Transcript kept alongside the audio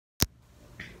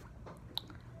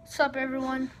What's up,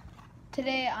 everyone?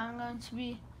 Today I'm going to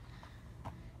be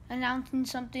announcing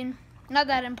something not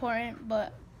that important,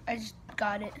 but I just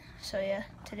got it. So yeah,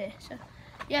 today. So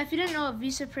yeah, if you didn't know what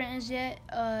VISAPRINT is yet,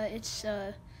 it's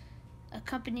a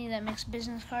company that makes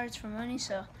business cards for money.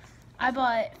 So I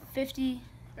bought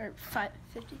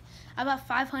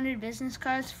 500 business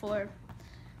cards for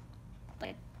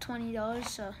like $20.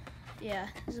 So yeah,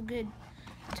 there's a good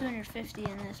 250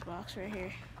 in this box right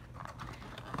here.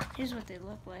 Here's what they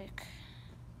look like.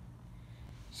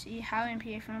 See how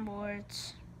NPA phone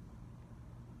boards,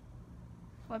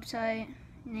 website,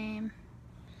 name,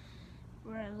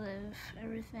 where I live,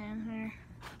 everything here.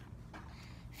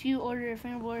 If you order a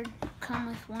fingerboard, come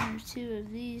with one or two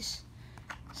of these.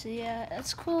 So yeah,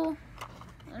 that's cool.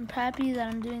 I'm happy that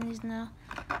I'm doing these now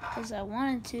because I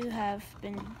wanted to have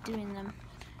been doing them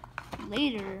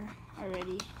later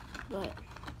already, but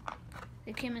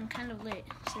they came in kind of late.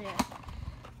 So yeah,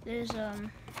 there's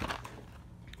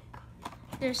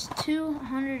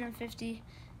 250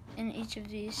 in each of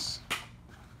these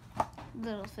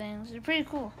little things. They're pretty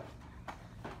cool.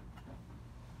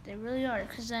 They really are,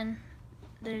 because then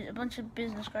there's a bunch of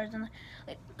business cards in there.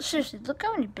 Like, seriously, look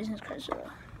how many business cards there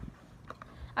are.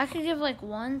 I could give like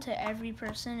one to every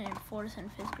person in 4th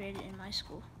and 5th grade in my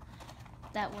school.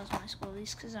 That was my school, at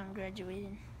least, because I'm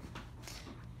graduating.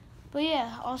 But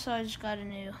yeah, also I just got a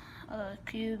new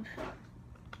cube.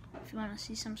 If you want to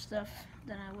see some stuff,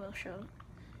 then I will show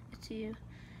it to you.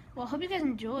 Well, I hope you guys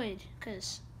enjoyed,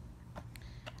 because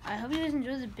I hope you guys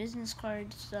enjoyed the business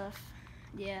card stuff.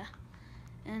 Yeah,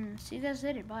 and see you guys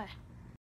later. Bye.